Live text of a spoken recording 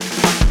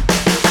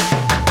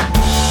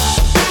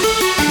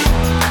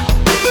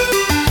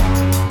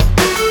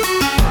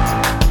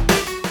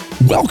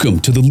Welcome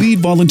to the Lead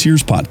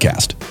Volunteers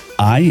Podcast.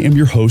 I am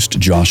your host,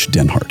 Josh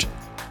Denhart.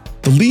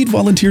 The Lead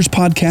Volunteers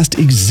Podcast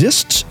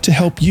exists to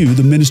help you,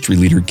 the ministry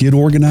leader, get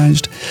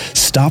organized,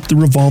 stop the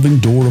revolving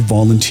door of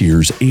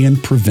volunteers,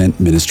 and prevent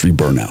ministry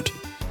burnout.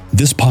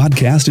 This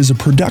podcast is a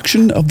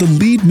production of the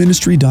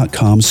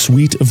leadministry.com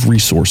suite of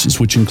resources,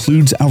 which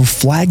includes our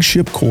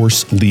flagship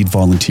course, Lead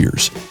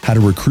Volunteers, how to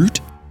recruit,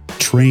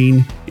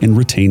 train, and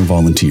retain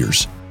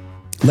volunteers.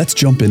 Let's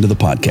jump into the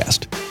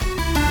podcast.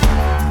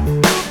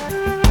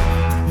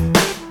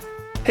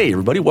 Hey,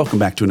 everybody. Welcome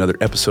back to another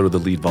episode of the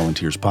Lead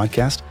Volunteers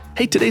Podcast.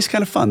 Hey, today's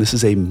kind of fun. This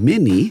is a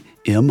mini,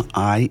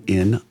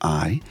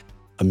 M-I-N-I,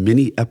 a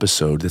mini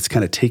episode that's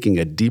kind of taking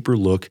a deeper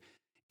look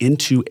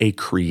into a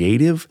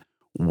creative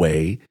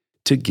way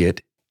to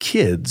get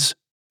kids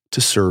to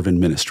serve in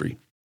ministry.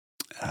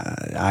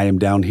 I am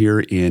down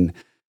here in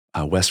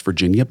West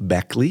Virginia,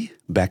 Beckley,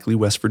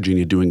 West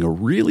Virginia, doing a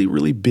really,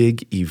 really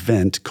big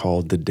event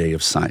called the Day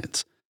of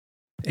Science.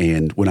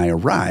 And when I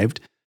arrived,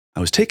 I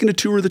was taking a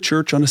tour of the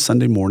church on a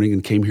Sunday morning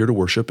and came here to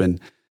worship, and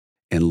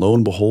lo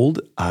and behold,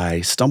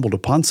 I stumbled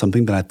upon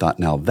something that I thought,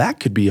 now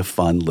that could be a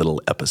fun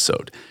little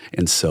episode.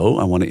 And so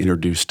I want to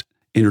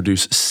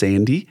introduce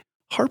Sandy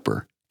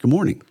Harper. Good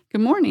morning.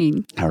 Good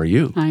morning. How are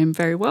you? I am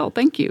very well,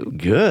 thank you.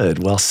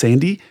 Good. Well,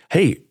 Sandy,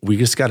 hey, we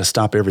just got to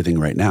stop everything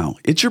right now.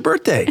 It's your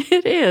birthday.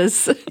 It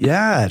is.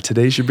 Yeah,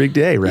 today's your big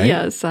day, right?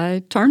 Yes, I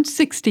turned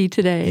 60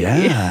 today.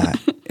 Yeah,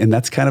 and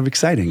that's kind of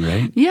exciting,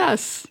 right?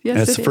 Yes, and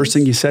that's the first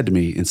thing you said to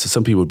me. And so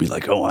some people would be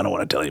like, oh, I don't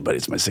want to tell anybody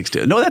it's my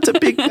 60th. No, that's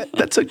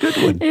a good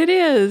one. It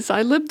is.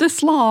 I lived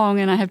this long,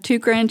 and I have 2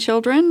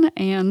 grandchildren,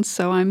 and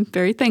so I'm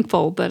very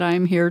thankful that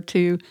I'm here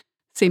to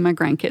see my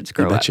grandkids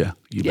grow up.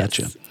 You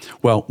betcha.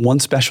 Well, one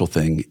special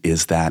thing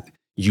is that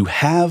you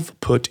have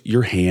put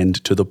your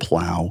hand to the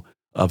plow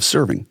of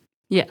serving.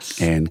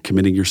 Yes. And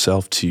committing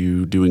yourself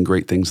to doing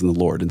great things in the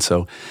Lord. And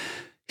so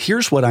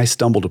here's what I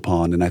stumbled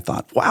upon, and I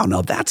thought, wow,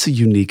 now that's a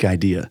unique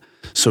idea.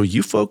 So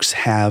you folks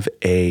have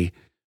a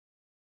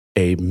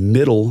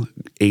middle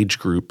age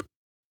group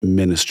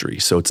ministry.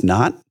 So it's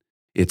not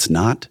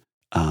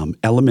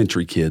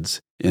elementary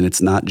kids, and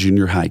it's not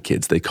junior high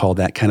kids. They call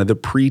that kind of the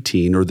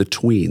preteen or the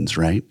tweens,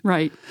 right?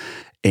 Right.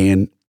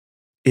 And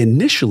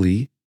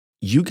initially,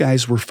 you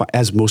guys were,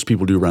 as most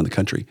people do around the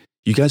country,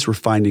 you guys were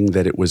finding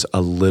that it was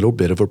a little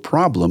bit of a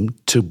problem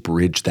to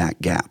bridge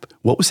that gap.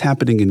 What was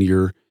happening in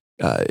your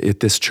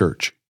at this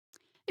church?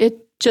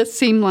 It just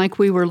seemed like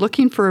we were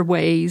looking for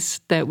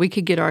ways that we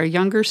could get our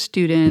younger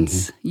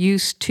students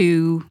used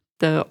to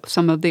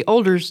some of the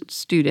older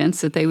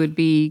students that they would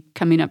be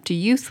coming up to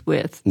youth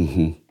with.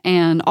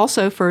 And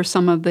also for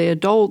some of the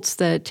adults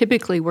that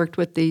typically worked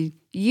with the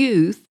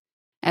youth,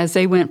 as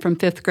they went from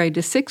 5th grade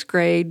to 6th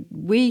grade,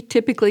 we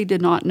typically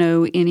did not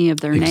know any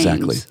of their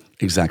names.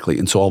 Exactly.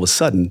 And so all of a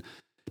sudden,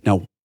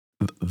 now,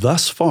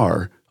 thus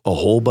far, a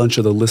whole bunch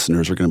of the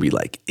listeners are going to be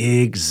like,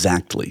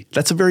 exactly.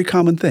 That's a very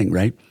common thing,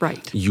 right?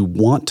 Right. You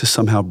want to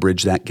somehow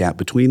bridge that gap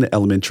between the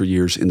elementary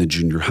years and the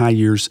junior high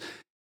years.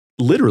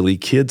 Literally,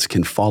 kids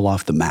can fall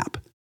off the map,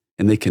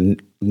 and they can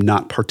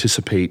not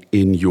participate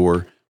in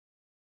your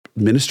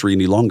ministry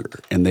any longer,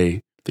 and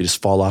they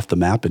just fall off the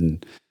map,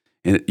 and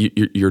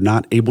you're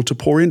not able to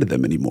pour into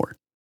them anymore.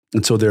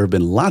 And so there have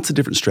been lots of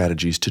different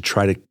strategies to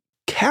try to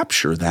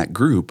capture that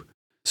group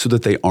so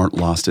that they aren't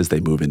lost as they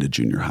move into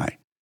junior high.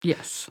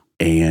 Yes.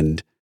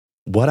 And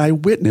what I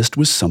witnessed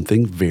was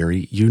something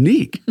very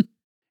unique.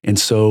 And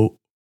so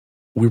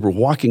we were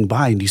walking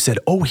by, and you said,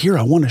 oh, here,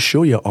 I want to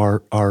show you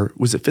our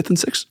was it 5th and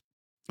 6th?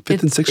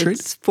 5th and 6th grade?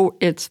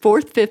 It's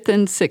 4th, 5th,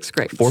 and 6th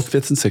grades. 4th,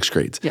 5th, and 6th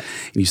grades. Yes.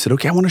 And you said,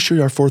 okay, I want to show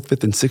you our 4th,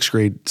 5th, and 6th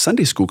grade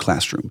Sunday school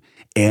classroom.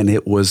 And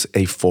it was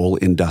a full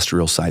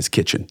industrial-sized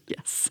kitchen.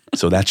 Yes.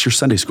 So that's your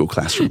Sunday school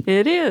classroom.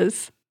 It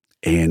is.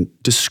 And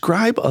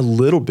describe a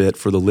little bit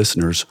for the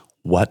listeners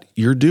what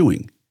you're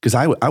doing, because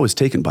I was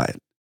taken by it.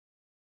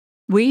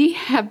 We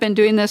have been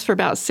doing this for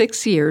about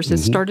 6 years. It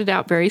started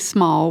out very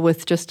small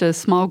with just a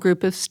small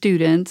group of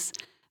students.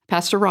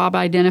 Pastor Rob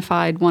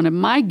identified one of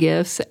my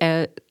gifts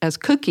as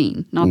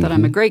cooking. Not that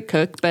I'm a great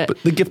cook, but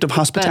the gift of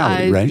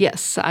hospitality, right?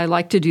 Yes, I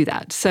like to do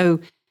that. So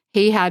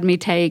he had me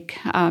take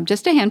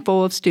just a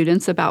handful of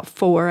students, about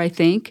 4, I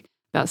think,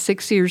 about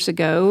 6 years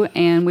ago,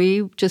 and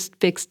we just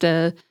fixed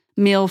a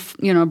meal,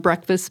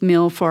 breakfast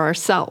meal for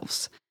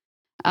ourselves.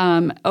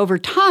 Over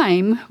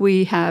time,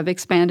 we have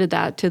expanded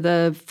that to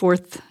the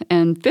 4th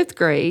and 5th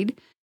grade.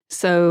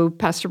 So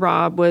Pastor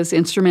Rob was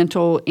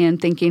instrumental in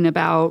thinking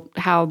about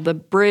how the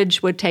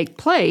bridge would take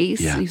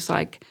place. Yeah. He's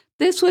like,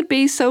 this would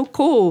be so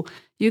cool.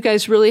 You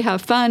guys really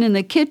have fun in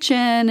the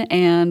kitchen.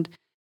 And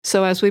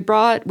so as we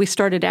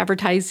started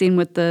advertising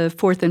with the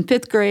 4th and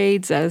 5th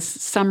grades as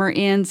summer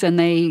ends, and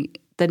the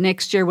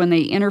next year when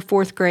they enter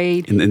 4th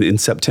grade. In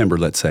September,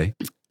 let's say.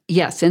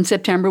 Yes, in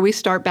September we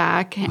start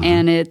back,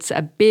 and it's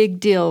a big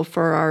deal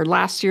for our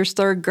last year's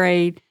 3rd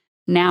grade.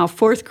 Now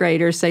 4th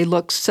graders, they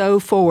look so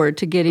forward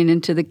to getting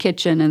into the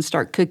kitchen and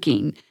start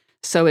cooking.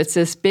 So it's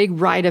this big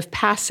rite of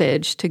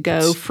passage to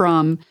go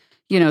from,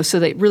 so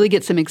that it really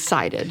gets them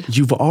excited.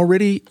 You've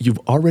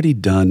already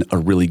done a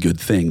really good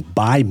thing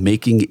by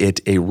making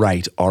it a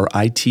rite,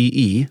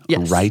 R-I-T-E, Yes.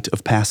 a rite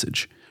of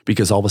passage.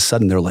 Because all of a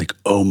sudden they're like,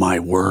 oh my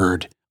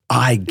word,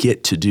 I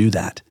get to do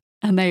that.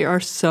 And they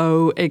are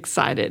so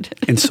excited.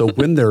 And so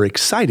when they're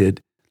excited,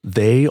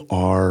 they're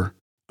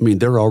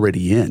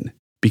already in,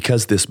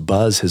 because this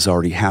buzz has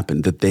already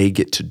happened, that they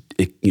get to,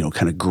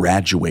 kind of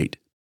graduate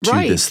to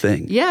Right. this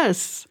thing.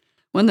 Yes.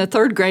 When the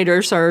third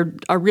graders are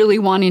really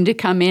wanting to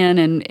come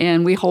in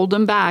and we hold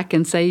them back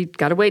and say,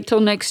 got to wait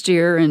till next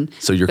year. And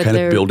So you're kind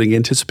of building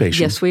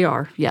anticipation. Yes, we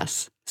are.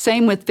 Yes.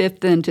 Same with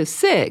fifth into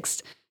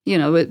sixth.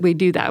 We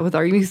do that with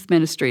our youth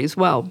ministry as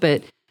well.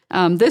 But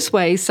this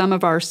way, some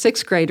of our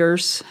sixth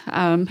graders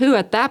who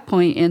at that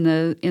point in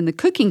the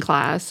cooking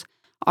class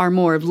are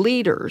more of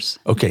leaders.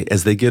 Okay,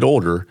 as they get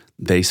older,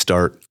 they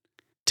start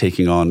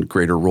taking on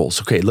greater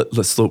roles. Okay,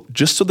 let's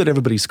just so that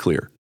everybody's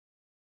clear.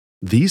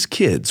 These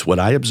kids, what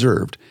I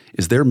observed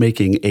is they're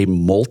making a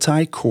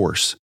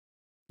multi-course,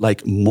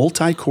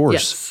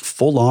 Yes.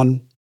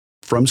 full-on,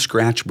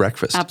 from-scratch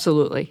breakfast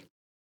Absolutely.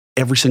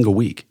 every single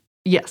week.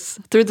 Yes.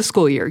 Through the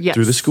school year. Yes.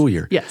 Through the school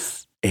year.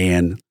 Yes.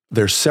 And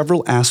there's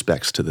several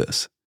aspects to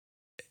this.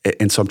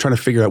 And so I'm trying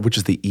to figure out which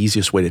is the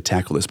easiest way to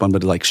tackle this. But I'm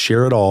going to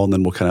share it all, and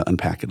then we'll kind of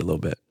unpack it a little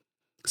bit.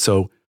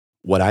 So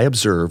what I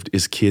observed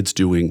is kids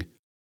doing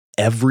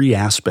every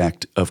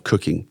aspect of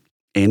cooking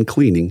and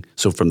cleaning.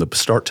 So from the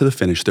start to the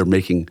finish, they're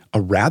making a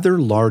rather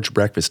large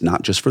breakfast,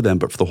 not just for them,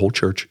 but for the whole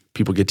church.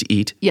 People get to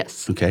eat.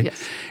 Yes. Okay.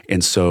 Yes.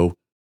 And so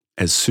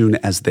as soon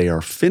as they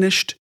are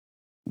finished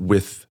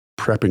with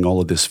prepping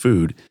all of this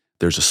food,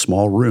 there's a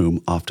small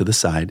room off to the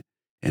side,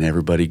 and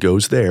everybody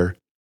goes there,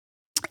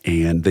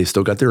 and they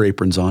still got their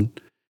aprons on.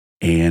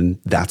 And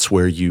that's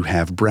where you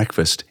have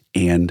breakfast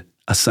and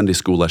a Sunday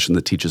school lesson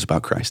that teaches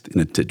about Christ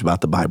and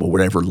about the Bible,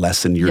 whatever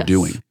lesson you're Yes.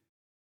 doing.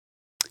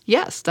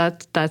 Yes,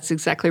 that's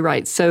exactly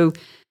right. So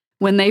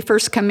when they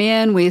first come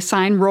in, we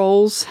assign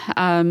roles.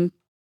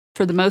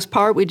 For the most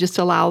part, we just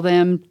allow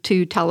them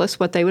to tell us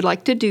what they would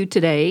like to do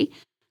today.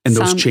 And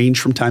those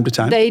change from time to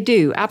time? They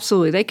do,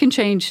 absolutely. They can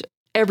change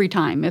every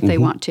time if they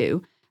want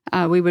to.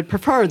 We would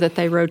prefer that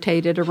they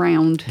rotated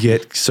around.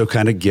 Get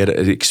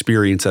an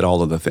experience at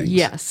all of the things.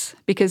 Yes,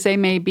 because they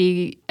may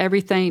be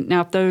everything.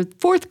 Now, if they're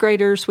fourth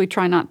graders, we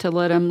try not to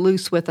let them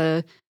loose with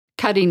a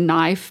cutting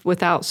knife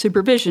without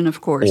supervision,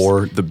 of course.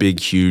 Or the big,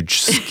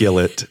 huge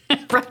skillet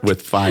Right.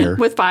 with fire.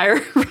 With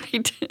fire,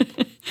 right.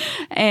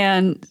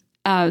 And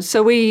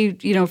so we,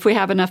 if we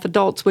have enough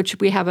adults, which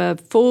we have a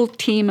full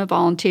team of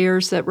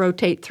volunteers that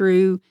rotate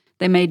through,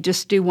 they may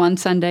just do one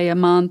Sunday a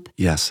month.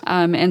 Yes.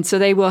 And so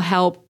they will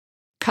help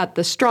cut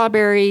the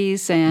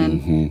strawberries,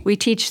 and we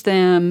teach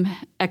them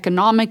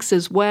economics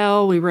as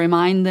well. We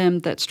remind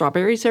them that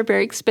strawberries are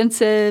very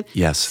expensive.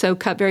 Yes. So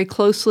cut very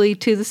closely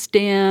to the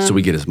stem. So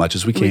we get as much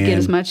as we can. We get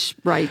as much,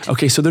 right.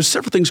 Okay, so there's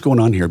several things going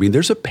on here. I mean,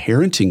 there's a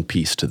parenting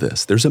piece to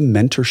this. There's a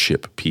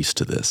mentorship piece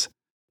to this.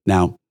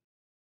 Now,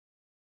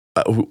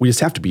 we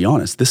just have to be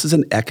honest. This is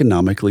an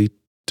economically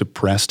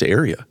depressed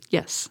area.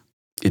 Yes,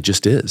 It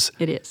just is.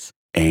 it is.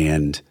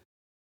 And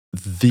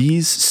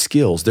these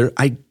skills,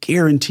 I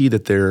guarantee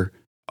that there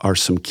are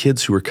some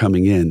kids who are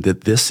coming in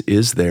that this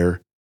is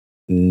their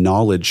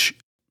knowledge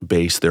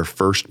base, their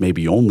first,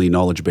 maybe only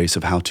knowledge base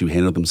of how to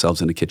handle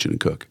themselves in a kitchen and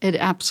cook. It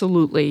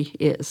absolutely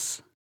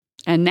is.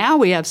 And now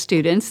we have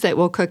students that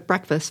will cook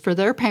breakfast for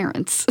their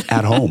parents.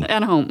 At home.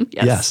 At home,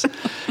 yes.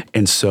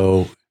 And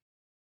so,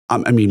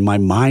 my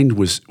mind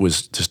was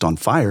just on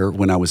fire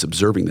when I was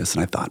observing this.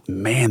 And I thought,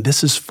 man,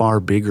 this is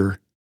far bigger.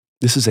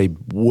 This is a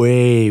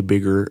way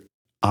bigger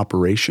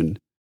operation.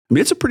 I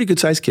mean, it's a pretty good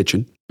sized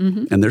kitchen,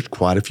 and there's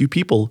quite a few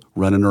people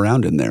running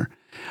around in there.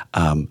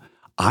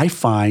 I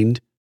find,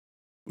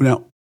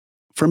 now,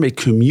 from a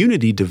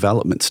community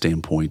development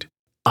standpoint,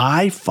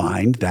 I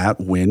find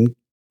that when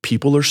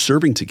people are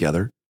serving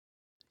together,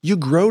 you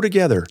grow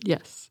together.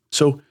 Yes.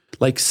 So,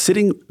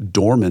 sitting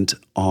dormant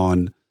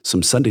on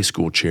some Sunday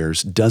school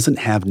chairs doesn't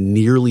have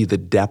nearly the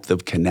depth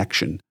of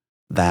connection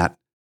that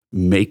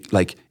make,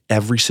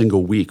 every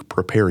single week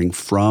preparing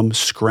from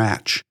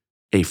scratch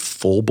a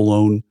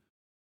full-blown,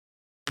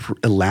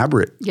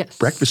 elaborate Yes.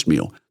 breakfast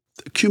meal.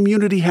 The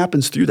community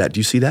happens through that. Do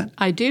you see that?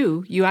 I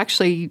do. You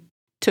actually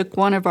took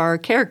one of our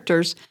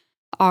characters.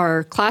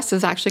 Our class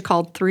is actually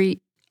called 3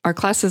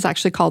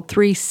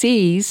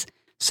 C's.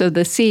 So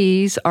the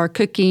C's are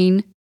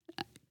cooking,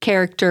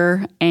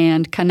 character,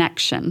 and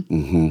connection.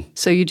 Mm-hmm.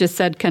 So you just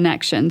said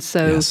connection.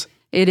 So Yes.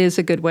 it is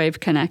a good way of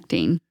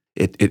connecting.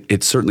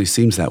 It certainly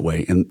seems that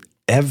way. And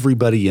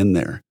everybody in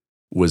there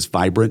was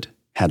vibrant,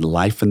 had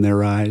life in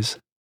their eyes.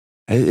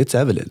 It's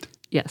evident.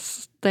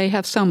 Yes, they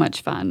have so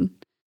much fun.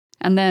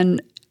 And then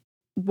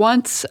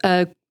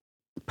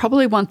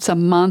probably once a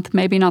month,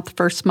 maybe not the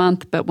first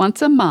month, but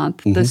once a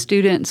month, the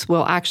students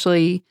will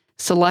actually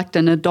select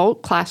an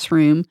adult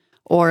classroom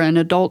or an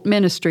adult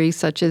ministry,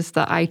 such as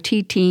the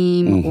IT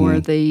team or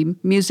the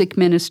music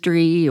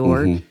ministry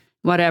or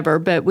whatever.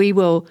 But we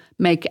will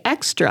make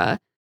extra,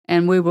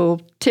 and we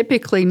will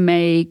typically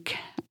make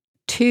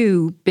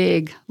 2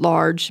 big,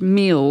 large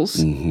meals.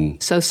 Mm-hmm.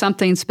 So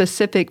something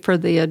specific for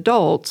the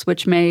adults,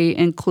 which may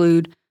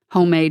include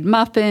homemade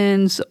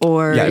muffins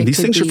or Yeah, and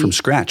these things are from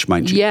scratch,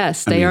 mind you.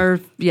 Yes, they are.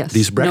 Yes,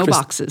 These breakfast, no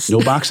boxes. No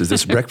boxes.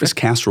 This breakfast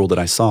casserole that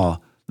I saw,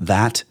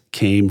 that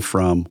came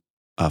from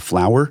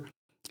flour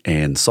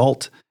and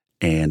salt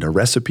and a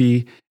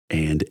recipe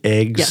and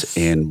eggs Yes.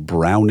 and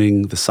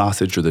browning the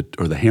sausage or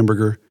the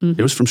hamburger. Mm-hmm.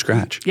 It was from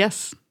scratch.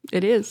 Yes,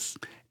 it is.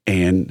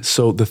 And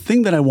so the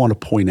thing that I want to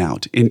point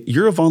out, and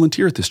you're a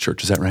volunteer at this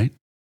church, is that right?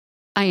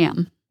 I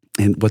am.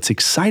 And what's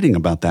exciting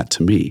about that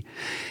to me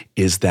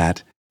is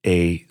that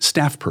a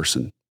staff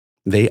person,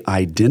 they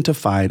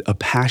identified a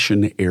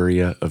passion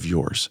area of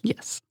yours.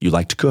 Yes. You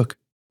like to cook.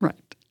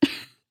 Right.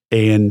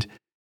 And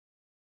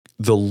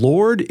the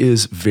Lord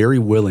is very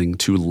willing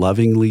to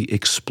lovingly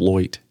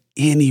exploit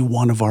any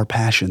one of our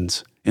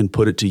passions and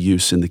put it to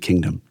use in the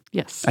kingdom.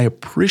 Yes. I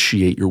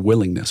appreciate your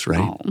willingness, right?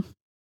 Oh,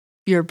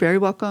 you're very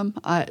welcome.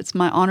 It's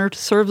my honor to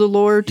serve the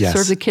Lord, to Yes.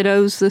 serve the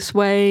kiddos this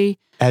way.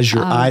 As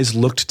your eyes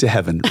looked to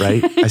heaven,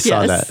 right? I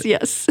saw that.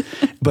 Yes.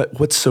 But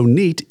what's so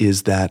neat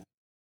is that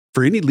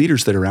for any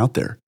leaders that are out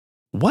there,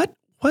 what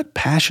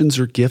passions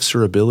or gifts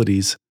or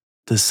abilities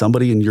does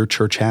somebody in your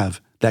church have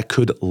that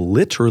could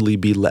literally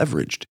be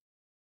leveraged?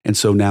 And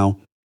so now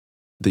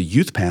the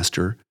youth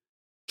pastor,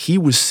 he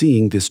was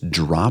seeing this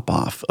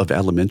drop-off of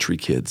elementary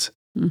kids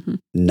Mm-hmm.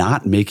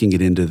 not making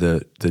it into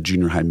the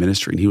junior high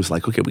ministry. And he was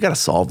like, okay, we got to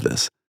solve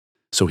this.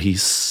 So he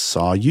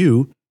saw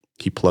you,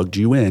 he plugged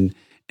you in,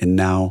 and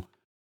now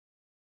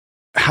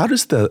how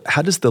does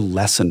the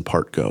lesson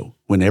part go?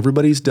 When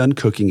everybody's done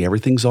cooking,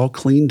 everything's all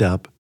cleaned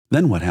up,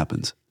 then what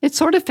happens? It's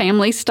sort of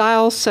family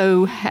style.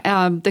 So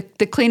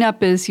the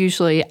cleanup is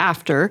usually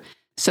after.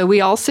 So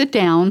we all sit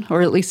down,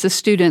 or at least the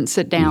students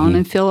sit down Mm-hmm.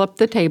 and fill up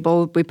the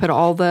table. We put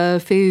all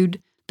the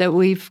food that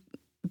we've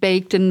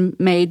baked and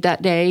made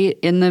that day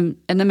in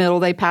the middle.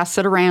 They pass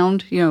it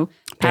around, pass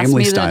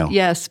Family me style.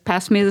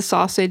 pass me the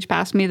sausage,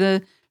 pass me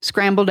the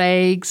scrambled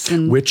eggs.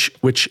 And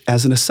Which,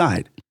 as an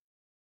aside,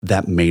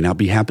 that may not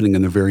be happening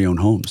in their very own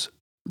homes.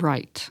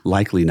 right.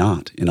 Likely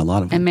not in a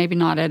lot of them. And maybe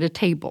not at a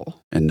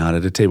table. And not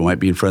at a table. Might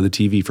be in front of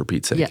the TV for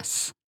Pete's sake.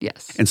 Yes.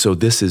 And so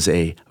this is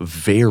a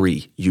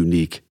very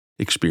unique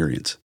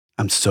experience.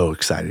 I'm so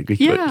excited.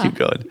 Keep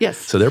going. Yes.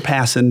 So they're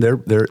passing, they're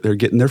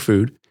getting their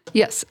food.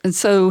 Yes. And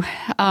so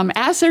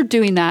as they're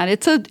doing that,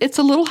 it's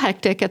a little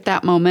hectic at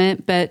that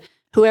moment, but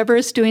whoever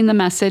is doing the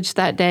message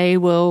that day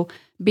will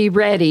be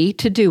ready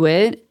to do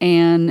it.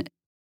 And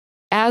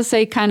as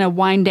they kind of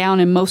wind down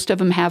and most of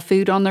them have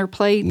food on their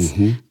plates,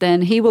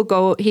 then he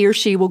or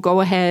she will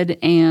go ahead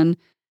and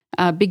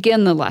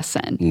begin the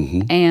lesson.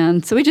 Mm-hmm.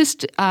 And so we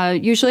just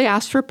usually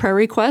ask for prayer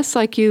requests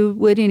like you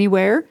would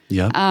anywhere.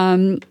 Yeah.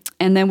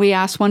 And then we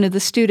ask one of the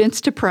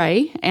students to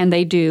pray, and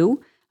they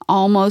do.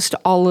 Almost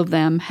all of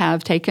them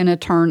have taken a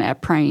turn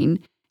at praying.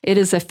 It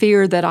is a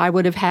fear that I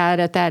would have had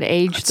at that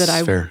age that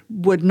I fair.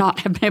 would not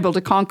have been able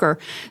to conquer.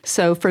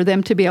 So for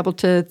them to be able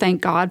to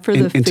thank God for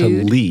the food. And to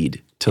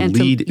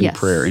lead in yes.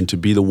 prayer and to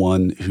be the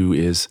one who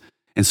is.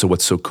 And so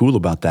what's so cool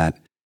about that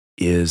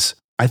is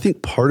I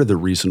think part of the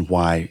reason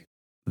why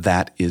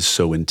that is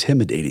so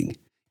intimidating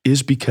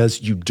is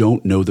because you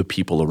don't know the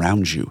people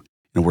around you.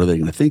 And what are they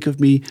going to think of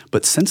me?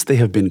 But since they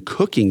have been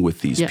cooking with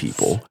these Yes.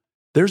 people,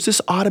 there's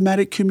this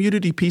automatic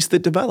community piece that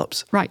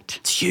develops. Right.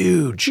 It's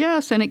huge.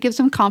 Yes, and it gives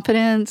them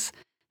confidence.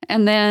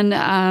 And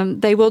then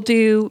they will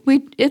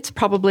it's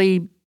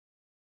probably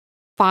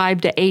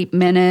 5 to 8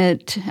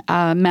 minute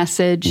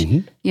message,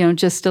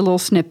 just a little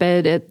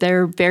snippet.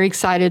 They're very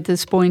excited at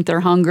this point. They're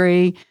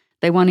hungry.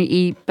 They want to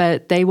eat,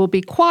 but they will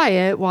be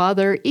quiet while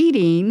they're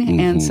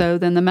eating. And so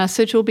then the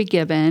message will be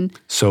given.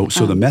 So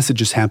the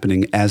message is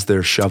happening as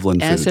they're shoveling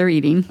food. As they're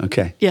eating.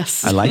 Okay.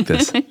 Yes. I like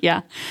this.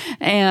 Yeah.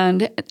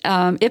 And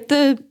if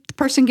the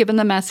person given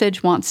the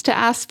message wants to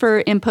ask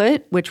for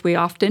input, which we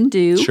often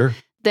do, Sure.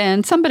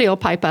 then somebody will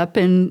pipe up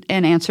and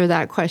answer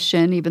that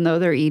question, even though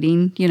they're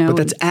eating, But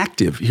that's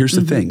active. Here's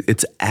the thing.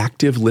 It's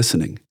active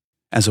listening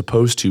as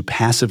opposed to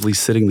passively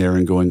sitting there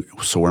and going,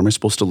 so where am I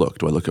supposed to look?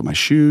 Do I look at my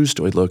shoes?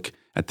 Do I look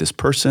at this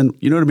person?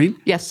 You know what I mean?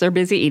 Yes, they're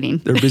busy eating.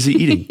 They're busy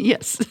eating.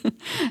 Yes.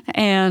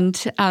 And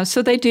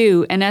so they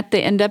do. And at the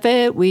end of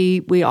it, we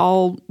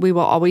will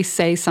always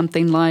say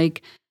something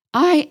like,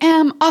 I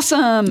am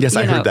awesome. Yes,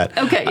 I heard that.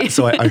 Okay.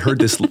 So I heard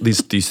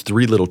these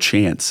 3 little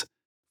chants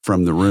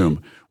from the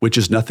room, which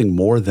is nothing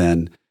more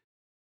than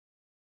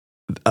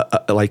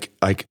like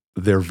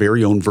their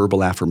very own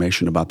verbal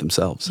affirmation about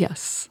themselves.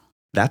 Yes.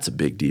 That's a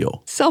big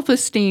deal.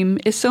 Self-esteem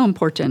is so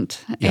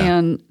important. Yeah.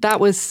 And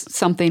that was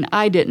something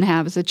I didn't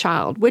have as a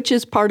child, which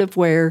is part of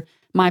where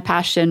my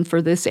passion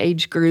for this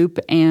age group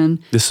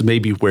and This may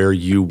be where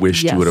you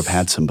wished you would have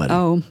had somebody.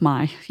 Oh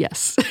my,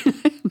 yes.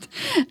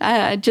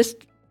 I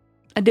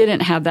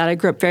didn't have that. I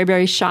grew up very,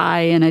 very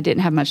shy and I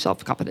didn't have much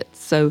self-confidence.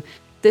 So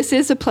this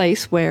is a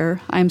place where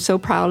I'm so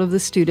proud of the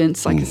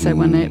students. Like I said,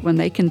 when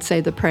they can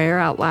say the prayer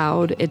out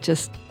loud, it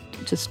just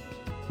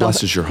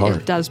Blesses your heart.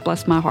 It does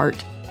bless my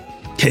heart.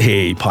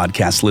 Hey,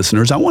 podcast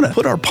listeners, I want to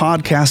put our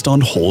podcast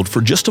on hold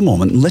for just a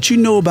moment and let you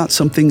know about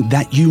something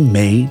that you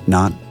may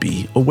not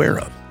be aware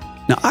of.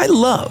 Now, I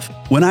love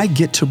when I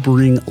get to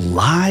bring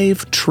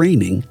live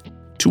training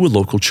to a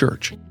local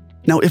church.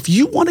 Now, if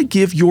you want to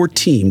give your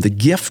team the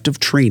gift of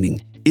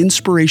training,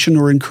 inspiration,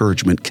 or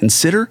encouragement,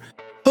 consider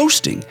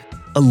hosting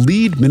a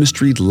Lead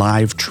Ministry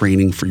live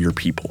training for your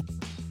people.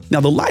 Now,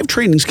 the live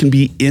trainings can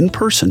be in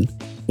person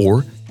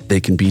or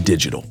they can be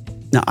digital.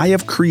 Now, I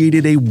have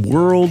created a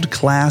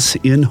world-class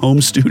in-home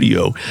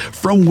studio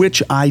from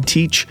which I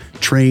teach,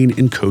 train,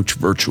 and coach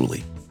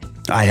virtually.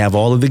 I have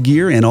all of the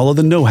gear and all of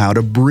the know-how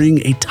to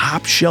bring a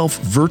top-shelf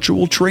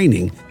virtual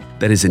training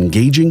that is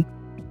engaging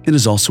and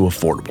is also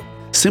affordable.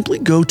 Simply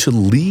go to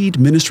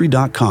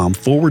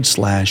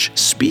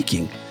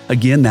leadministry.com/speaking.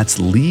 Again, that's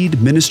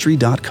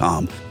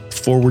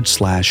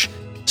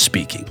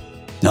leadministry.com/speaking.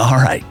 All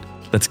right,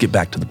 let's get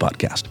back to the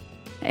podcast.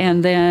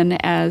 And then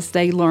as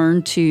they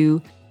learn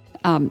to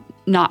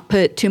not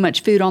put too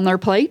much food on their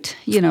plate,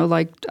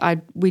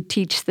 we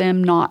teach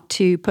them not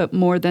to put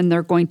more than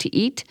they're going to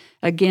eat.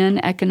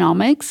 Again,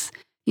 economics,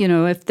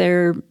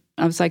 I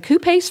was like, who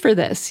pays for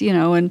this?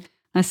 And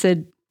I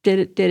said,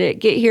 did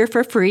it get here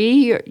for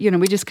free?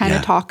 We just kind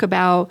of talk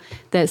about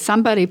that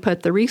somebody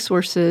put the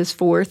resources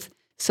forth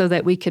so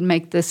that we can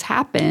make this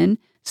happen.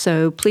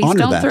 So please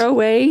don't throw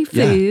away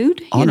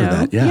food. Honor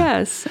that, yeah.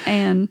 Yes.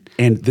 And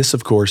this,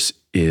 of course,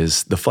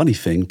 is the funny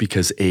thing,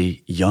 because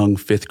a young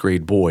 5th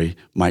grade boy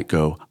might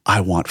go,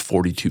 I want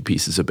 42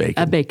 pieces of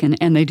bacon.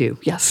 And they do,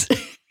 yes.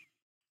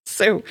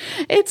 So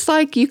it's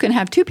like you can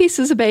have 2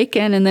 pieces of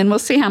bacon and then we'll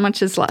see how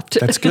much is left.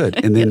 That's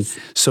good. And then, yes.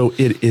 So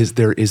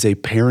there is a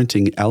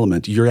parenting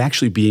element. You're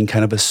actually being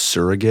kind of a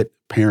surrogate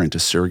parent, a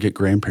surrogate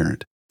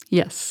grandparent.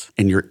 Yes.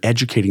 And you're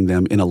educating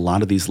them in a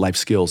lot of these life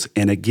skills.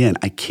 And again,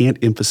 I can't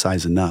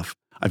emphasize enough.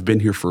 I've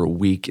been here for a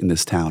week in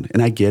this town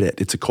and I get it.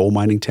 It's a coal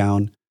mining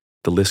town.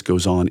 The list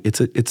goes on.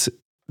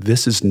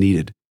 This is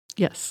needed.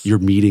 Yes. You're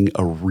meeting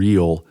a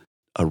real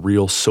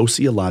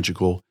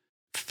sociological,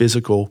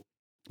 physical,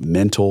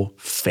 mental,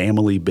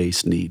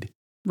 family-based need.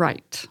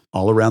 Right.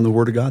 All around the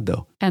Word of God,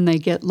 though. And they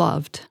get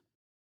loved.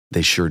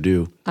 They sure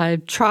do.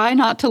 I try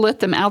not to let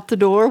them out the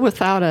door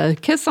without a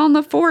kiss on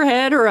the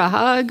forehead or a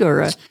hug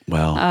or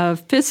a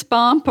fist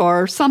bump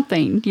or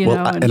something,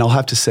 And I'll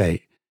have to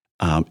say,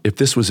 if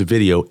this was a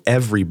video,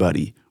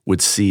 everybody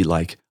would see,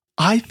 like,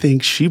 I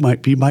think she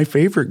might be my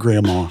favorite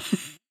grandma.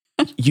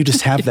 You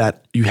just have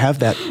that,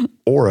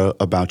 aura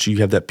about you. You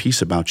have that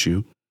peace about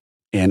you.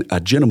 And a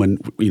gentleman,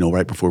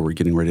 right before we were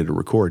getting ready to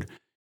record,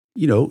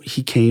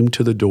 he came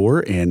to the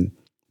door and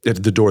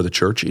at the door of the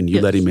church and you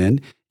let him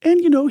in.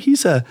 And,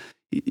 he's a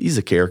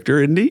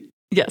character, isn't he?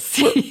 Yes,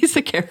 he's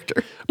a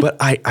character. But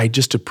I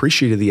just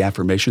appreciated the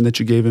affirmation that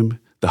you gave him,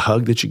 the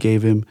hug that you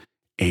gave him,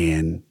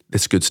 and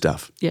it's good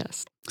stuff.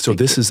 Yes. So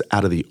this is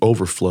out of the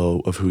overflow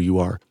of who you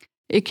are.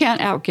 You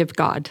can't outgive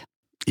God.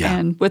 Yeah.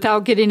 And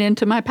without getting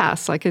into my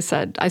past, like I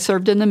said, I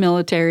served in the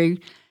military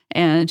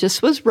and it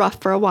just was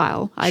rough for a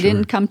while. I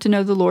didn't come to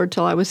know the Lord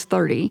till I was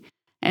 30.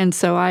 And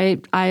so I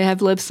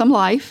have lived some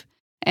life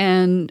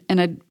and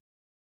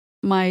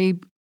my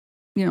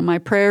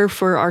prayer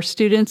for our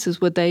students is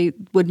they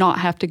would not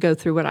have to go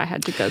through what I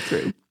had to go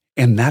through.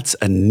 And that's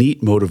a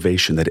neat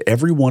motivation that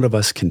every one of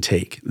us can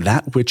take.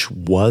 That which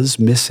was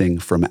missing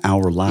from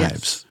our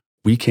lives,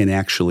 we can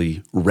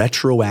actually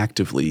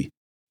retroactively,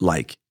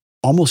 like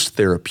almost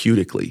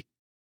therapeutically,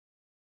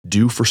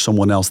 do for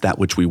someone else that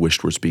which we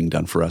wished was being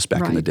done for us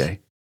back in the day.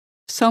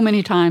 So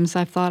many times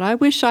I've thought, I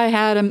wish I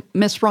had a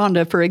Miss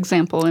Rhonda, for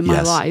example, in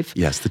my life.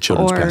 Yes, the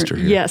children's pastor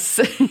here.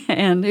 Yes,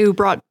 and who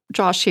brought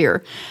Josh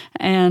here.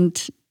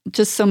 And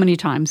just so many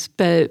times.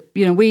 But,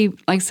 we, like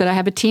I said, I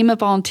have a team of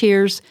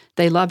volunteers.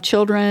 They love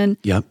children.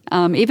 Yep.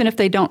 Even if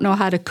they don't know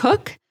how to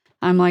cook,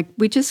 I'm like,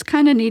 we just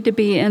kind of need to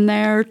be in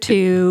there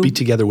to be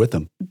together with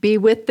them. Be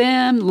with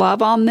them,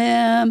 love on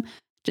them,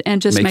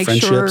 and just make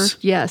sure.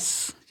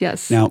 Yes.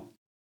 Now,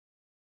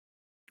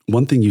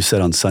 one thing you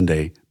said on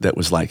Sunday that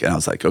was like, and I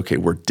was like, okay,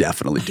 we're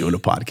definitely doing a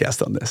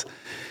podcast on this.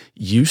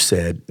 You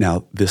said,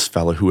 now this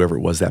fellow, whoever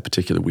it was that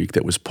particular week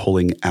that was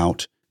pulling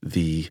out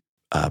the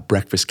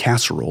breakfast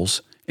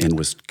casseroles and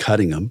was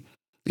cutting them,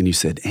 and you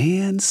said,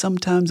 and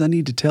sometimes I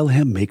need to tell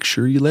him, make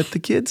sure you let the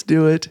kids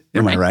do it.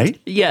 Am I right?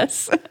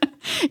 Yes.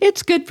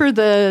 It's good for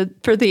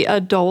the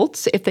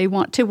adults if they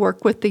want to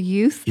work with the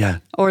youth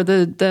or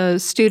the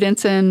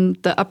students in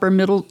the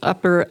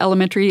upper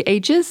elementary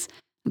ages,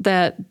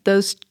 that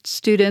those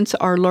students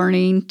are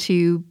learning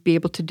to be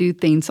able to do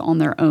things on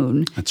their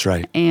own. That's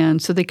right. And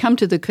so they come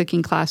to the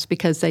cooking class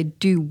because they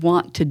do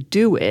want to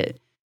do it.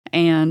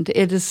 And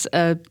it is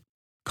a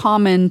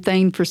common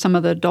thing for some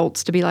of the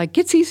adults to be like,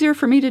 it's easier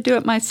for me to do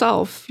it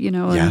myself,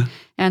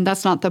 and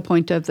that's not the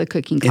point of the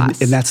cooking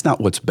class. And that's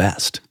not what's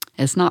best.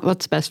 It's not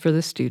what's best for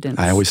the students.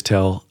 I always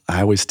tell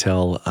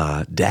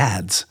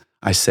dads,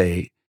 I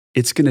say,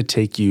 it's going to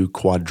take you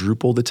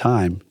quadruple the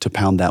time to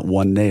pound that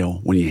one nail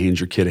when you hand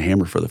your kid a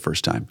hammer for the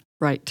first time.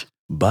 Right.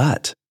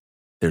 But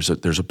there's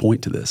a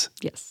point to this.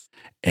 Yes.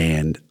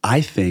 And I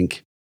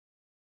think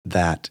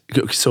that,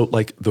 so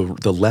like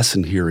the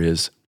lesson here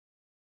is,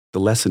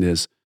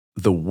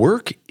 the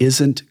work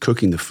isn't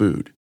cooking the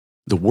food.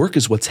 The work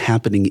is what's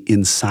happening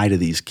inside of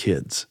these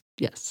kids.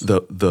 Yes.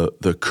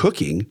 The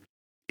cooking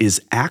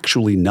is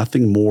actually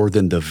nothing more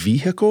than the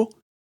vehicle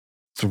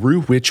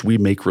through which we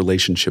make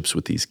relationships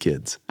with these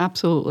kids.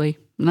 Absolutely.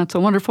 And that's a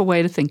wonderful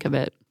way to think of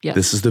it. Yes.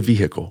 This is the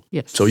vehicle.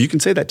 Yes. So you can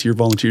say that to your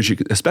volunteers, you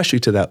can, especially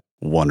to that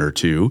one or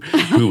two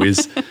who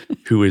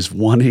is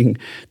wanting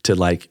to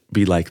like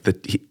be like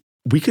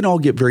we can all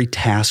get very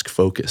task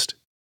focused.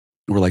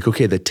 We're like,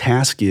 okay, the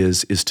task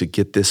is to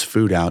get this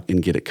food out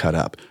and get it cut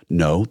up.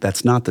 No,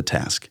 that's not the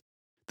task.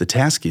 The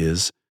task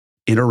is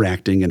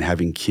interacting and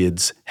having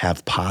kids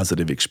have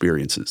positive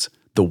experiences.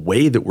 The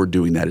way that we're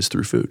doing that is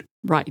through food.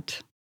 Right.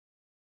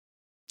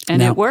 And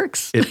now, it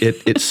works.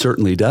 It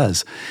certainly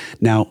does.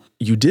 Now,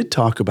 you did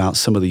talk about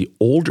some of the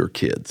older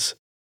kids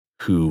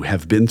who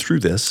have been through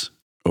this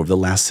over the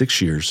last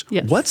 6 years.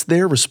 Yes. What's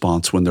their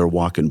response when they're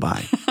walking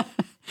by?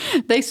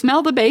 They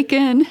smell the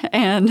bacon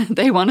and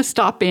they want to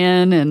stop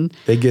in, and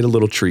they get a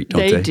little treat,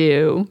 don't they? They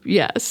do.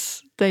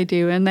 Yes, they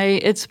do. And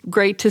it's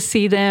great to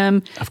see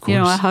them. Of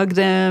course. I hug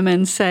them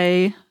and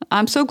say,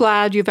 I'm so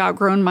glad you've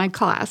outgrown my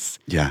class.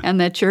 Yeah. And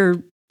that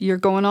you're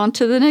going on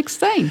to the next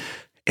thing.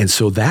 And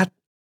so that,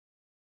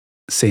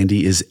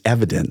 Sandy, is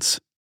evidence.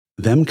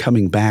 Them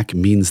coming back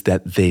means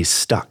that they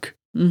stuck.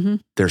 Mm-hmm.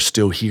 They're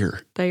still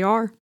here. They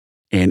are.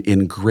 And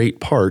in great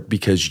part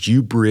because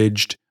you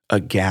bridged a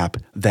gap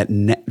that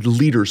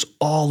leaders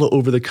all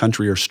over the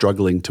country are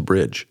struggling to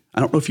bridge. I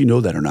don't know if you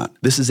know that or not.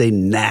 This is a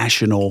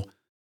national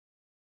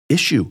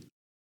issue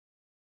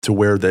to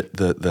where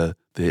the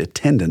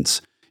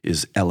attendance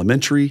is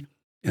elementary,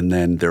 and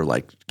then they're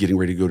like getting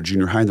ready to go to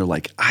junior high, and they're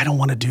like, I don't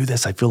want to do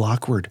this. I feel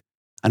awkward.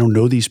 I don't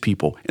know these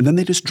people. And then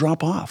they just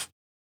drop off.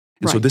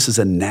 And so this is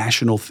a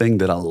national thing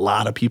that a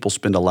lot of people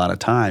spend a lot of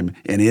time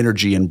and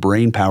energy and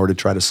brain power to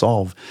try to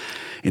solve.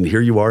 And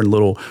here you are in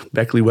little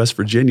Beckley, West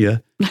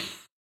Virginia,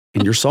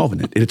 and you're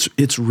solving it.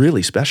 It's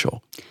really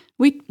special.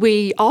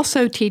 We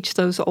also teach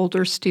those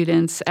older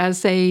students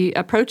as they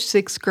approach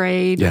 6th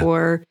grade,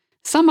 or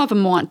some of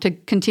them want to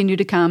continue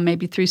to come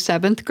maybe through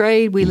 7th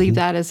grade. We leave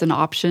that as an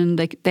option.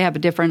 They have a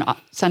different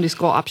Sunday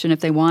school option if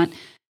they want.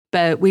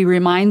 But we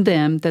remind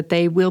them that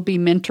they will be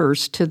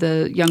mentors to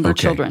the younger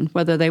children,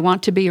 whether they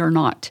want to be or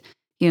not.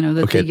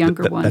 The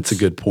younger ones. That's a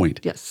good point.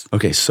 Yes.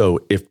 Okay, so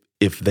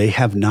if they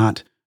have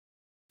not,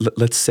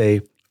 let's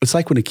say, it's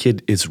like when a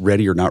kid is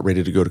ready or not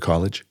ready to go to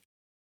college.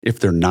 If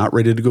they're not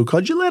ready to go to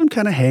college, you let them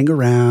kind of hang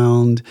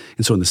around.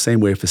 And so in the same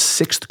way, if a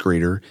 6th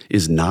grader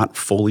is not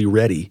fully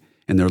ready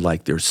and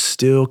they're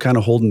still kind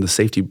of holding the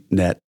safety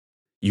net,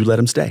 you let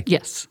them stay.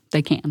 Yes,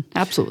 they can.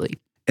 Absolutely.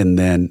 And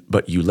then,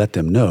 but you let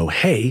them know,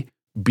 hey,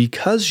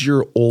 because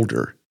you're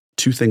older,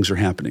 2 things are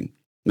happening.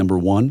 Number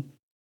 1,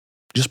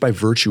 just by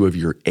virtue of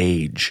your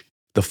age,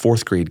 the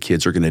 4th grade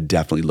kids are going to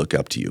definitely look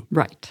up to you.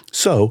 Right.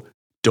 So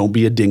don't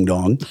be a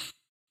ding-dong.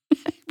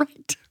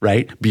 Right.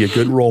 Right? Be a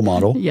good role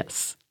model.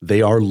 Yes.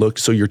 They are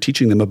so you're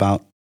teaching them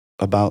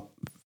about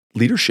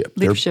leadership.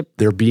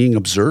 They're being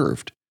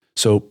observed.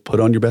 So put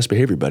on your best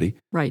behavior, buddy.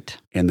 Right.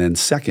 And then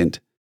second,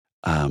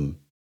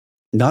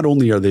 not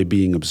only are they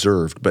being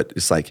observed, but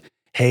it's like,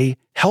 hey,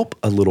 help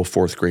a little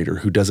 4th grader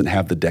who doesn't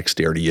have the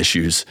dexterity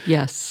issues.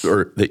 Yes.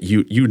 Or that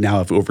you now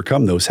have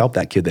overcome those. Help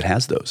that kid that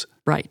has those.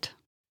 Right.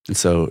 And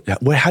so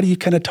how do you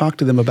kind of talk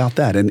to them about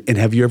that? And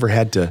have you ever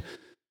had to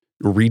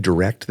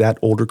redirect that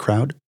older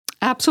crowd?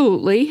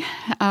 Absolutely.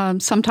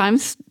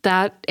 Sometimes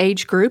that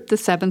age group, the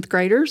 7th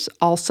graders,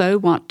 also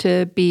want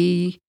to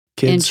be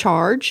in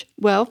charge.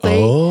 Well,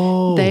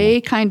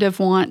 they kind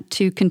of want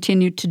to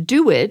continue to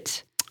do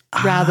it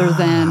rather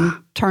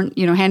than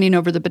handing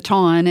over the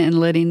baton and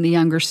letting the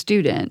younger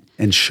student.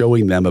 And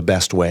showing them a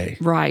best way.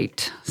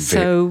 Right.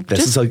 So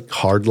this is a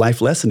hard life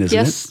lesson, isn't it?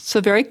 Yes.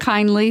 So very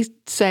kindly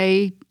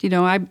say,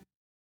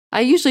 I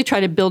usually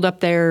try to build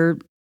up their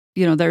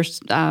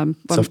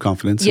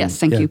self-confidence. Yes,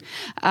 thank you.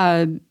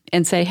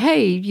 And say,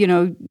 hey,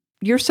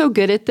 you're so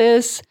good at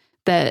this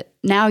that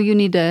now you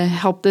need to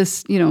help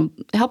this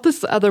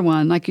other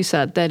one, like you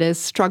said, that is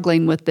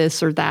struggling with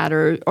this or that,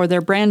 or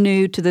they're brand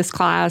new to this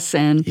class.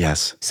 And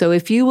yes. So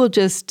if you will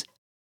just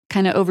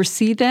kind of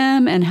oversee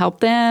them and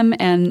help them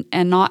and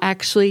not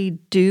actually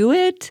do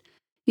it,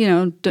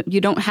 you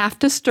don't have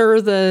to stir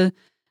the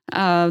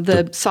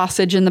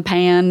sausage in the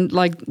pan.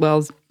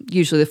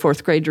 Usually the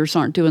 4th graders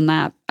aren't doing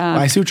that.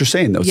 I see what you're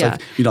saying, though.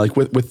 It's like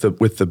with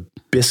the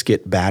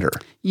biscuit batter.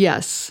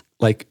 Yes.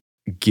 Like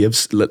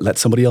let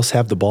somebody else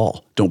have the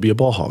ball. Don't be a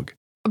ball hog.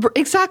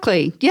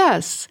 Exactly.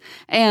 Yes.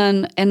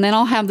 And then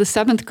I'll have the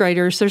 7th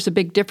graders. There's a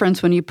big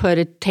difference when you put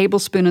a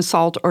tablespoon of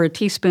salt or a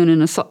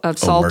teaspoon of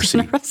salt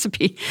in a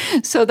recipe.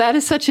 So that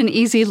is such an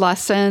easy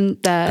lesson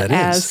that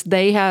as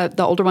the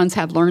older ones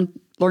have learned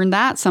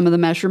that, some of the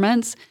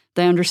measurements,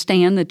 they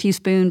understand the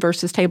teaspoon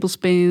versus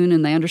tablespoon,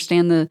 and they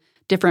understand the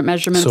different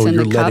measurements in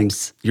the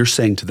cups. You're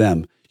saying to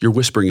them, You're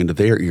whispering into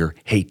their ear,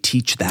 hey,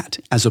 teach that,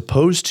 as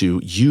opposed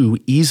to you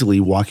easily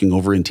walking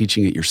over and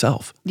teaching it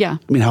yourself. Yeah.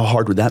 I mean, how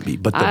hard would that be?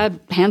 But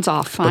hands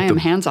off. I am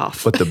hands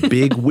off. But the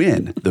big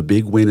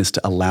win is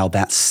to allow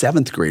that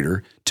seventh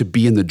grader to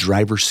be in the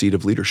driver's seat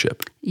of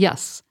leadership.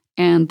 Yes.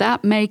 And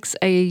that makes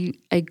a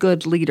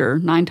good leader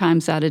 9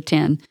 times out of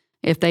 10.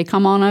 If they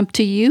come on up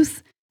to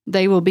youth,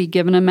 they will be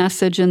given a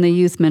message in the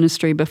youth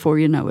ministry before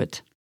you know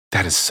it.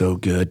 That is so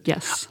good.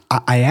 Yes.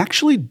 I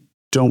actually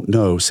don't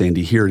know,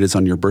 Sandy, here it is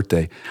on your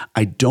birthday.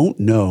 I don't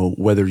know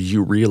whether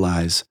you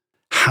realize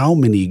how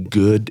many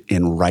good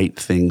and right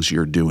things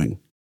you're doing.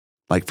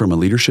 Like from a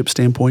leadership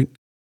standpoint,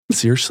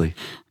 seriously.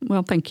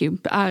 Well, thank you.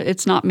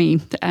 It's not me.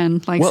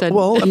 And like I said.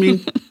 Well, I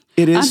mean,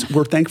 it is.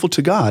 We're thankful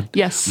to God.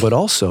 Yes. But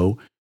also,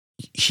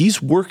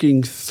 He's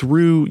working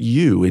through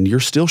you and you're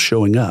still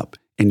showing up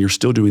and you're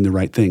still doing the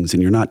right things.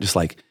 And you're not just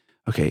like,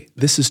 okay,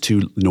 this is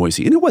too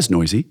noisy. And it was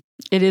noisy.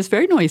 It is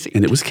very noisy.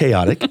 And it was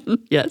chaotic.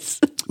 Yes.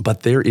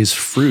 But there is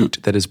fruit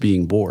that is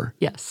being bore.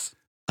 Yes.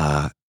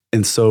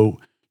 And so,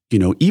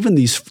 even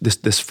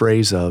this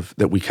phrase of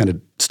that we kind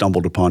of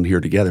stumbled upon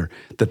here together,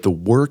 that the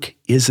work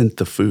isn't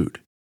the food.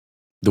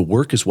 The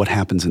work is what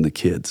happens in the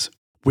kids.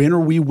 When are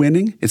we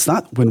winning? It's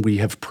not when we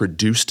have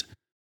produced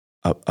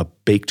a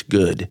baked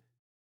good.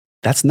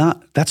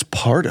 That's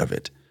part of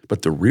it.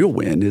 But the real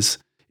win is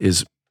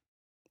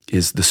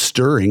the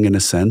stirring in a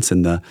sense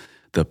and the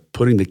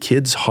putting the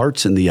kids'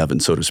 hearts in the oven,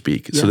 so to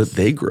speak, so that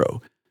they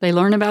grow. They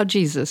learn about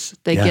Jesus.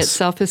 They get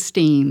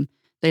self-esteem.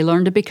 They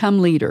learn to become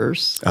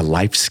leaders. A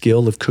life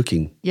skill of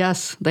cooking.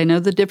 Yes. They know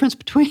the difference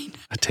between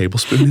a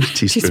tablespoon and a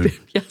teaspoon.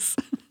 Yes.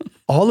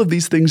 All of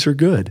these things are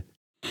good.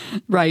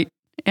 Right.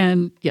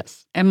 And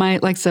yes. And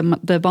like I said,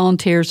 the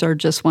volunteers are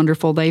just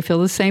wonderful. They feel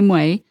the same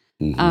way.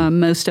 Mm-hmm.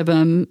 Most of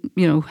them,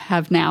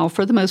 have now,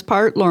 for the most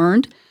part,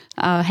 learned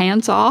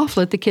hands off,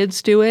 let the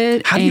kids do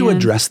it. How do you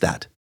address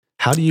that?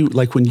 How do you,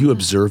 when you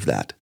observe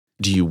that,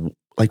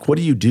 what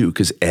do you do?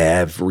 Because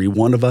every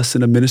one of us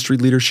in a ministry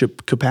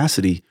leadership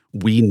capacity,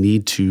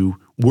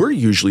 we're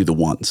usually the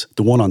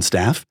one on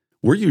staff,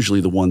 we're usually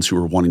the ones who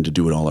are wanting to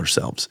do it all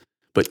ourselves.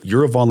 But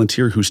you're a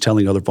volunteer who's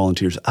telling other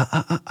volunteers,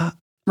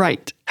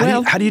 Right.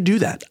 How do you do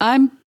that?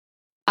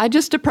 I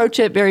just approach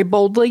it very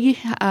boldly.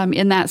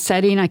 In that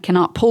setting, I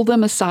cannot pull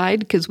them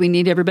aside because we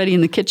need everybody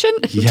in the kitchen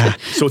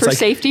so it's for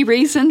safety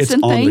reasons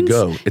and things. It's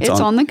on the go. It's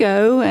on the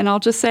go. And I'll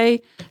just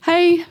say,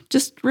 hey,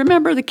 just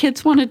remember the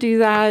kids want to do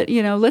that.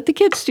 Let the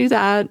kids do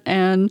that.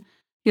 And,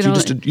 you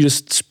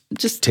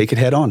just take it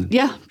head on.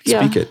 Yeah.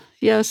 Speak it.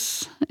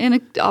 Yes.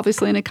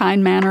 Obviously in a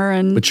kind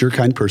manner. But you're a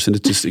kind person.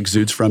 It just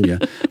exudes from you.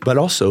 But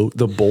also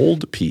the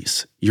bold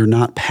piece. You're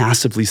not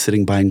passively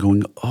sitting by and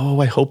going, oh,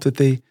 I hope that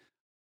they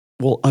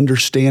will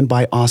understand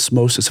by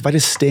osmosis. If I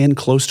just stand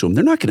close to them,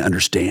 they're not going to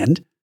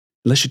understand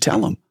unless you tell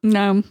them.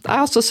 No, I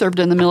also served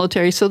in the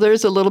military, so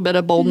there's a little bit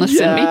of boldness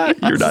in me.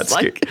 You're not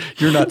scared.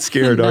 You're not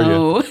scared, are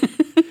you?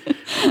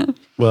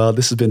 Well,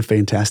 this has been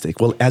fantastic.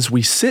 Well, as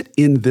we sit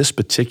in this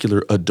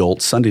particular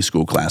adult Sunday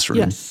school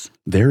classroom,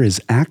 there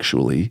is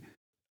actually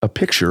a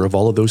picture of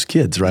all of those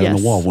kids right on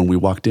the wall when we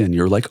walked in.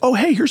 You're like, oh,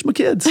 hey, here's my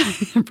kids.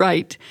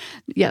 Right.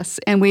 Yes.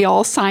 And we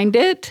all signed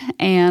it,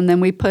 and then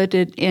we put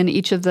it in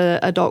each of the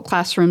adult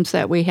classrooms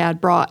that we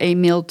had brought a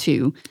meal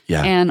to.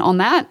 Yeah. And on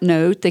that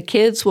note, the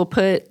kids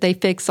they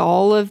fix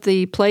all of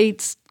the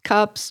plates,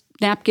 cups,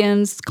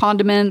 napkins,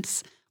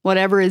 condiments,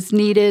 whatever is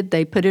needed.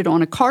 They put it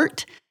on a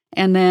cart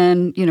and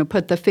then,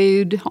 put the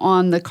food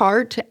on the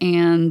cart,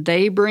 and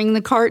they bring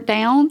the cart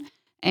down.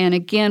 And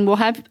again, we'll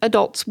have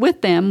adults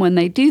with them when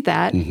they do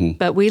that,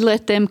 but we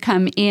let them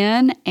come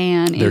in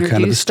and They're introduce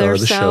kind of the star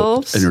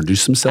themselves. Of the show.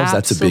 Introduce themselves.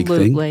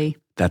 Absolutely.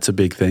 That's a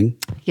big thing.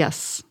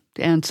 Yes.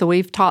 And so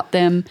we've taught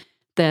them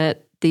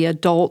that the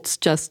adults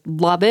just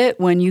love it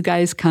when you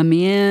guys come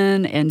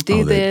in and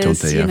do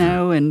this,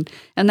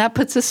 and that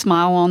puts a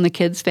smile on the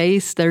kid's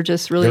face. They're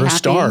just really happy.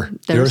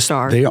 They're a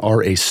star. They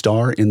are a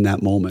star in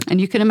that moment. And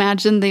you can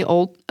imagine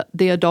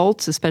the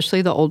adults,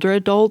 especially the older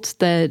adults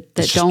that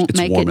don't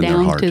make it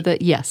down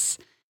to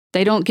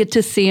they don't get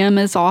to see them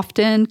as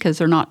often because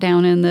they're not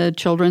down in the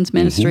children's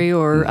ministry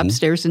or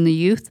upstairs in the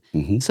youth.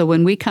 So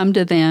when we come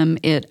to them,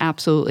 it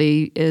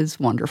absolutely is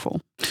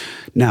wonderful.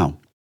 Now,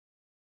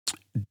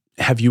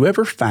 have you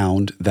ever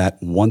found that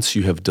once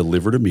you have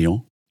delivered a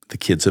meal, the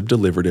kids have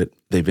delivered it,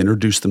 they've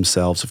introduced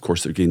themselves, of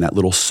course, they're getting that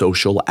little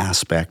social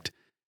aspect,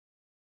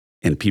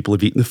 and people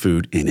have eaten the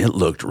food, and it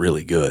looked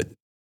really good,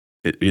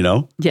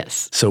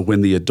 Yes. So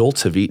when the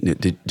adults have eaten it,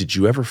 did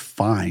you ever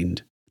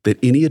find that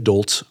any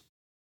adults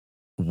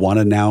want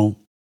to now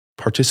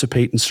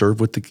participate and serve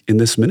in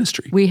this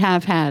ministry? We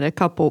have had a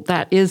couple.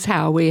 That is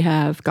how we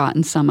have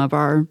gotten some of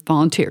our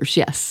volunteers,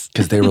 yes.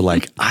 Because they were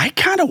like, I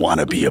kind of want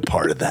to be a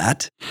part of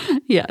that.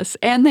 Yes.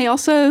 And they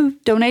also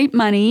donate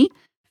money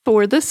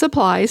for the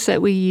supplies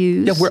that we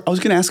use. Yeah, I was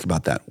going to ask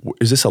about that.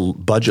 Is this a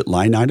budget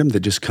line item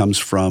that just comes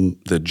from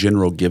the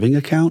general giving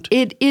account?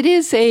 It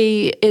is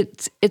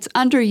it's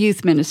under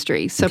youth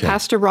ministry. So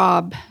Pastor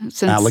Rob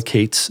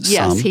allocates some.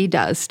 Yes, he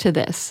does to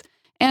this.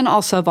 And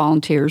also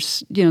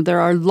volunteers. There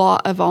are a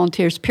lot of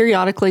volunteers.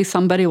 Periodically,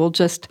 somebody will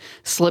just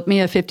slip me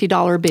a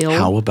 $50 bill.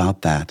 How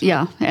about that?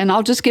 Yeah, and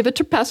I'll just give it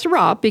to Pastor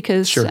Rob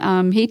because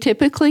he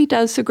typically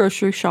does the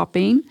grocery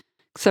shopping.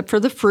 Except for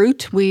the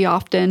fruit, we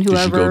often,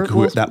 whoever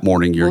that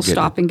morning, we'll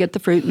stop and get the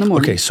fruit in the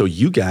morning. Okay, so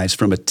you guys,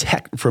 from an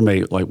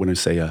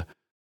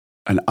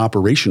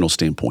operational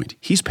standpoint,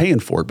 he's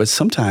paying for it, but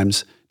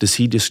sometimes does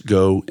he just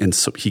go and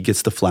he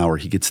gets the flour,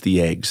 he gets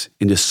the eggs,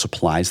 and just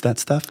supplies that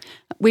stuff?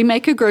 We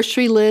make a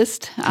grocery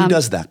list. Who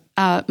does that?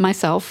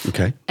 Myself.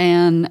 Okay.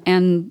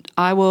 And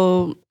I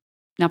will,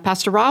 now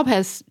Pastor Rob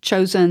has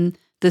chosen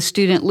the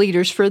student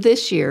leaders for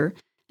this year,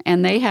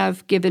 and they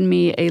have given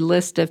me a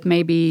list of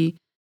maybe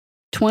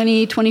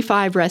 20,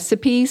 25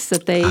 recipes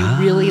that they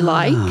really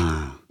like.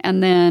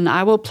 And then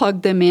I will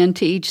plug them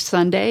into each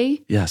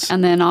Sunday. Yes.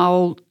 And then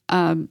I'll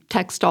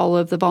text all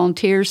of the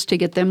volunteers to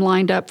get them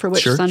lined up for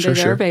which Sunday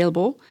they're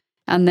available.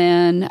 And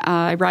then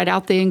I write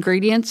out the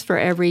ingredients for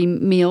every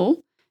meal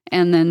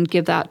and then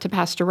give that to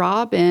Pastor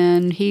Rob.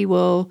 And he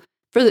will,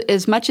 for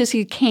as much as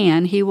he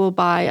can, he will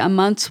buy a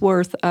month's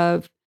worth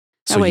of,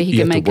 that way he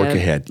can make work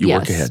ahead. You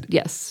work ahead.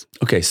 Yes.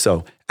 Okay,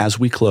 so as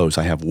we close,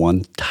 I have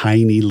one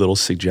tiny little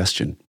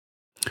suggestion.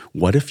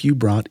 What if you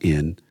brought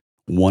in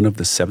one of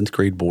the 7th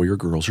grade boy or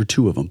girls, or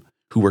 2 of them,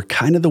 who are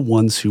kind of the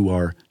ones who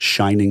are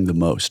shining the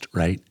most,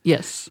 right?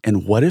 Yes.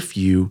 And what if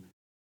you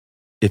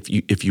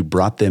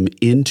brought them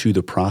into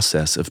the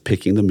process of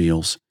picking the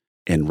meals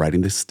and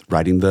writing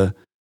the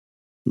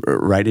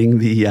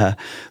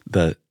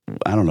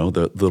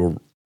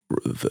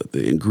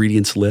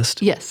ingredients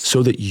list? Yes.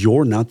 So that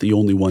you're not the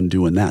only one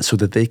doing that, so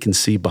that they can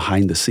see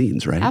behind the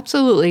scenes, right?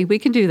 Absolutely. We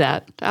can do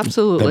that.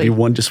 Absolutely. That'd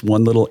be just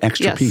one little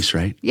extra piece,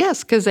 right?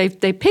 Yes, because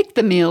they pick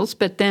the meals,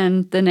 but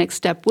then the next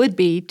step would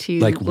be to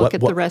look at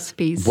the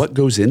recipes. What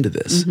goes into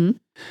this?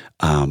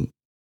 Mm-hmm.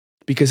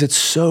 Because it's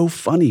so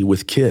funny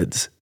with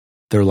kids.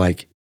 They're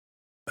like,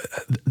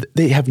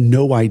 they have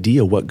no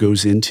idea what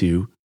goes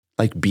into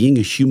like being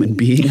a human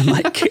being and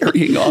like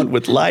carrying on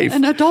with life.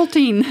 And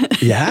adulting.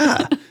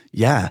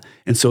 Yeah.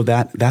 And so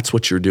that's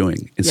what you're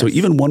doing. And so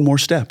even one more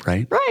step,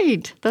 right?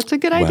 Right. That's a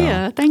good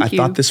idea. Thank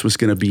you. I thought this was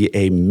going to be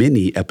a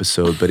mini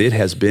episode, but it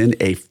has been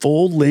a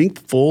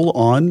full-length,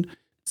 full-on,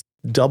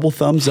 double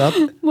thumbs up.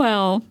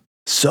 Well.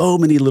 So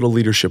many little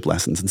leadership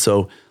lessons. And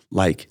so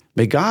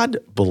may God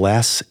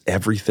bless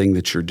everything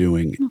that you're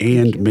doing,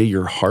 and may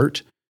your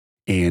heart,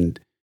 and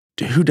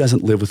who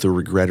doesn't live with a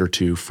regret or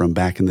two from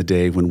back in the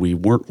day when we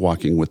weren't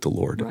walking with the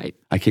Lord? Right.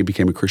 I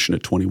became a Christian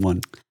at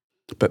 21.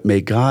 But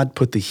may God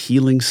put the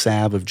healing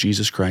salve of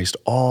Jesus Christ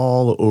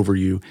all over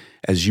you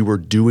as you were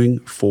doing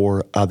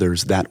for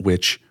others that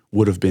which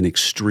would have been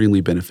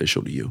extremely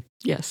beneficial to you.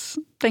 Yes.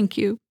 Thank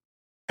you.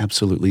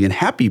 Absolutely. And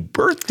happy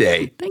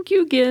birthday. Thank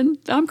you again.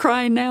 I'm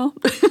crying now.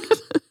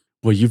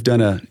 Well, you've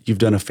done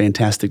a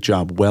fantastic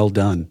job. Well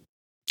done.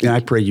 And I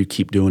pray you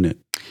keep doing it.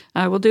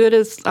 I will do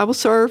it I will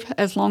serve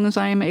as long as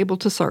I am able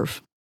to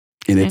serve.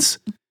 And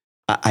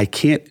I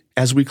can't,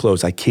 as we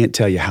close, I can't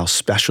tell you how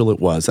special it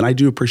was. And I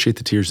do appreciate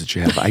the tears that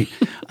you have.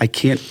 I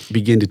can't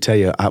begin to tell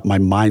you, my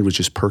mind was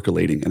just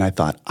percolating. And I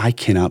thought, I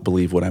cannot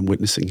believe what I'm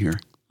witnessing here.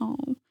 Oh,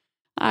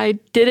 I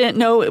didn't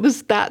know it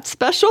was that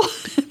special,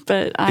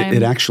 but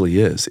it actually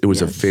is. It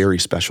was a very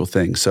special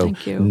thing. So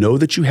know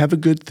that you have a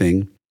good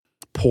thing.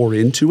 Pour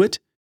into it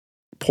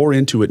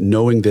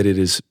knowing that it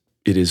is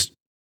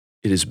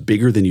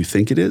bigger than you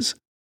think it is.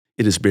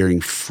 It is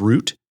bearing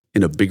fruit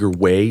in a bigger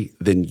way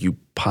than you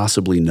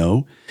possibly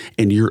know,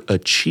 and you're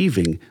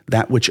achieving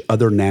that which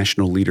other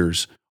national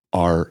leaders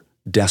are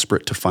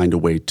desperate to find a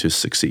way to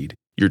succeed.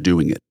 You're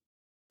doing it.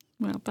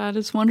 Well, that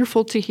is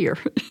wonderful to hear.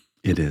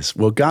 It is.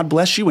 Well, God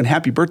bless you and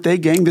happy birthday,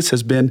 gang. This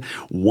has been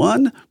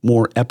one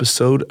more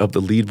episode of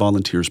the Lead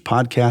Volunteers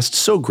podcast.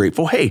 So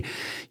grateful. Hey,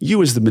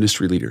 you as the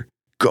ministry leader,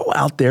 go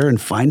out there and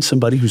find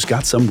somebody who's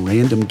got some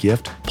random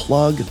gift,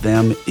 plug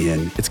them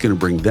in. It's going to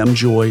bring them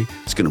joy.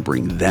 It's going to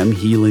bring them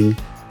healing,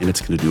 and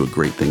it's going to do a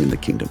great thing in the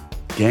kingdom.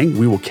 Gang,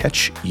 we will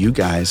catch you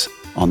guys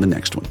on the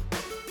next one.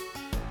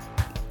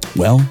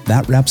 Well,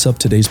 that wraps up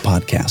today's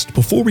podcast.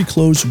 Before we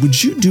close,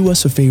 would you do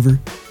us a favor?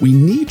 We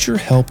need your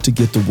help to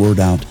get the word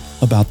out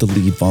about the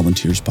Lead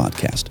Volunteers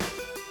podcast.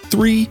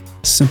 3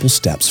 simple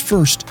steps.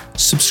 First,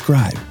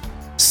 subscribe.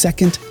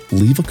 Second,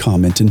 leave a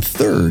comment. And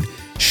third,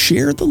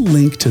 share the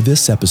link to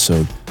this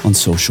episode on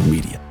social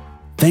media.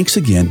 Thanks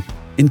again,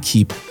 and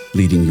keep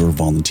leading your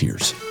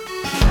volunteers.